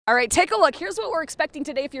All right, take a look. Here's what we're expecting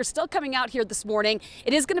today. If you're still coming out here this morning,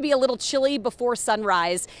 it is going to be a little chilly before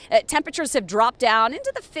sunrise. Temperatures have dropped down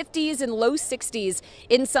into the 50s and low 60s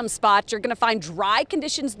in some spots. You're going to find dry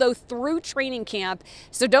conditions, though, through training camp.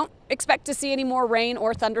 So don't expect to see any more rain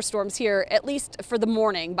or thunderstorms here, at least for the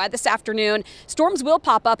morning. By this afternoon, storms will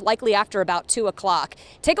pop up likely after about 2 o'clock.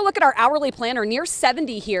 Take a look at our hourly planner, near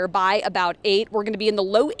 70 here by about 8. We're going to be in the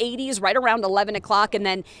low 80s right around 11 o'clock and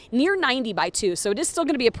then near 90 by 2. So it is still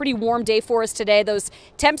going to be a pretty warm day for us today. Those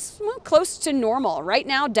temps close to normal. Right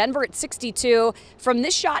now, Denver at 62. From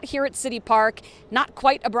this shot here at City Park, not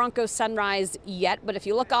quite a Broncos sunrise yet, but if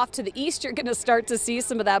you look off to the east, you're going to start to see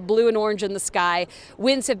some of that blue and orange in the sky.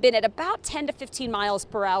 Winds have been at about 10 to 15 miles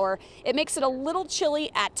per hour. It makes it a little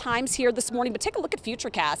chilly at times here this morning, but take a look at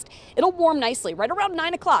Futurecast. It'll warm nicely right around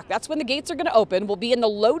 9 o'clock. That's when the gates are going to open. We'll be in the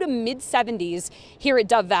low to mid 70s here at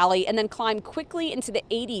Dove Valley and then climb quickly into the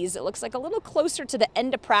 80s. It looks like a little closer to the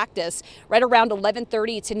end of practice, right around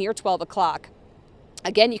 11:30 to near 12 o'clock.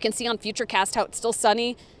 Again, you can see on Futurecast how it's still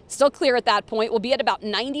sunny, still clear at that point. We'll be at about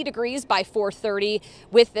 90 degrees by 4:30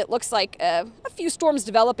 with, it looks like, a few storms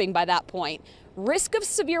developing by that point. Risk of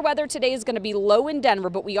severe weather today is going to be low in Denver,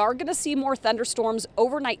 but we are going to see more thunderstorms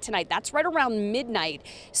overnight tonight. That's right around midnight.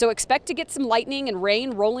 So expect to get some lightning and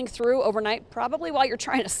rain rolling through overnight, probably while you're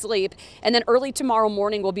trying to sleep. And then early tomorrow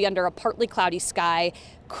morning, we'll be under a partly cloudy sky.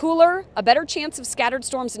 Cooler, a better chance of scattered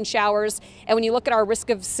storms and showers. And when you look at our risk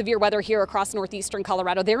of severe weather here across northeastern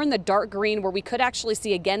Colorado, they're in the dark green where we could actually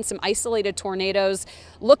see again some isolated tornadoes.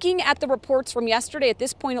 Looking at the reports from yesterday, at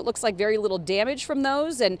this point it looks like very little damage from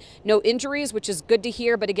those and no injuries, which is good to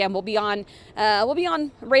hear. But again, we'll be on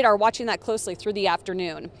radar watching that closely through the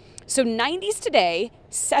afternoon. So 90s today,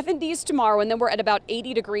 70s tomorrow, and then we're at about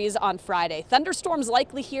 80 degrees on Friday. Thunderstorms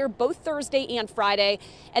likely here both Thursday and Friday.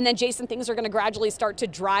 And then, Jason, things are going to gradually start to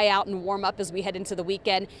dry out and warm up as we head into the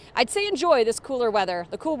weekend. I'd say enjoy this cooler weather,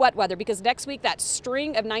 the cool, wet weather, because next week, that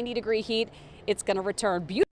string of 90-degree heat, it's going to return. Beautiful.